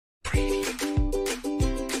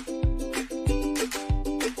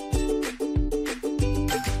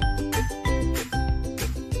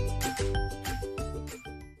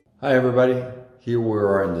Hi everybody, here we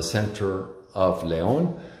are in the center of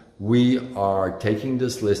Leon. We are taking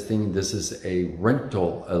this listing. This is a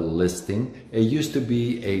rental listing. It used to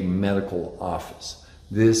be a medical office.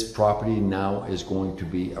 This property now is going to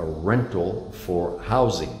be a rental for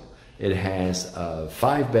housing. It has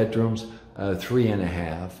 5 bedrooms,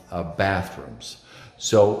 3.5 bathrooms.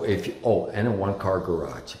 So and a 1-car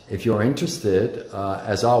garage. If you're interested,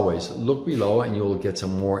 as always, look below and you'll get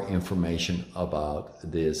some more information about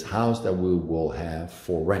this house that we will have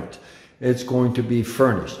for rent. It's going to be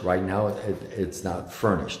furnished. Right now, it's not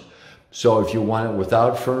furnished. So if you want it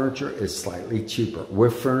without furniture, it's slightly cheaper.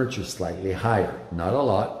 With furniture, slightly higher. Not a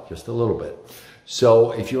lot, just a little bit. So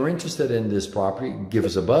if you're interested in this property, give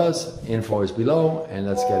us a buzz. Info is below, and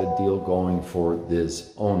let's get a deal going for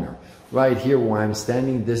this owner. Right here where I'm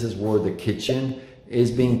standing, this is where the kitchen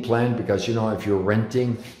is being planned, because you know, if you're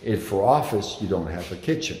renting it for office, you don't have a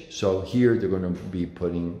kitchen. So here they're going to be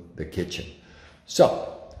putting the kitchen.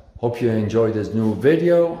 So hope you enjoyed this new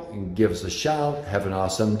video, and give us a shout. Have an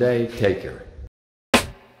awesome day. Take care.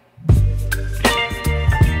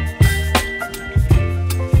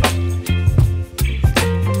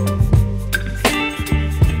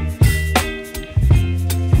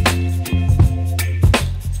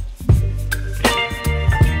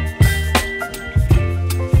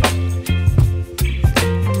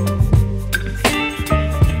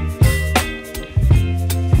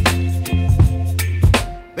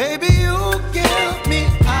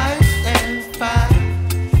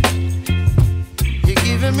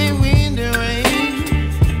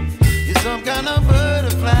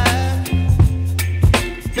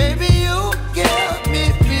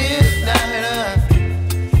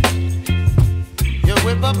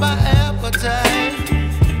 My appetite,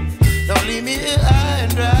 don't leave me here high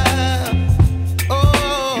and dry.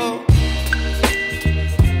 Oh,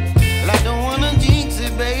 well, I don't wanna jinx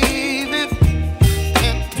it, baby,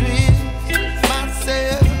 and twist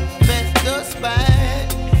myself at the spine.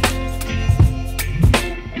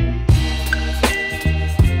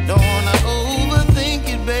 Don't wanna overthink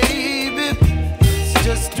it, baby. It's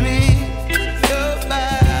just twist your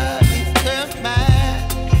body and mine.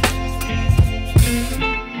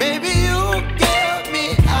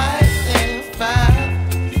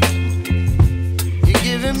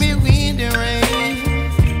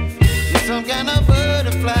 Some kind of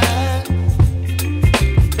butterfly,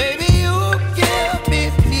 baby, you give me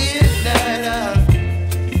midnight.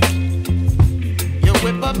 You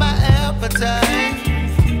whip up my appetite,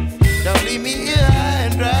 don't leave me here high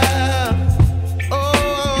and dry.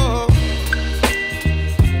 Oh,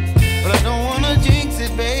 but I don't wanna jinx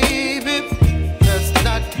it, baby. Let's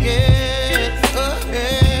not get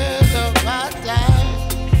ahead of my time.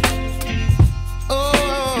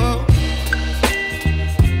 Oh,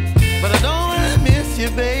 but I don't wanna miss you,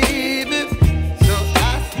 baby. So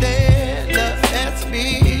I stand up and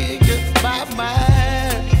speak just my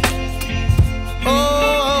mind. Oh,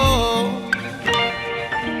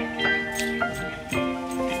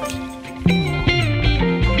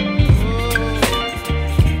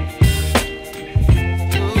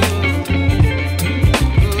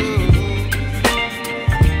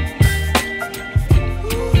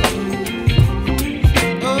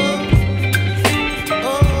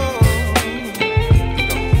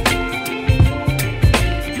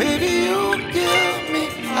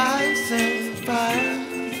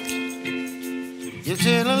 you're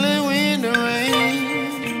chilling in the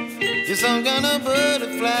rain. You're some kind of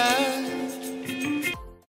butterfly.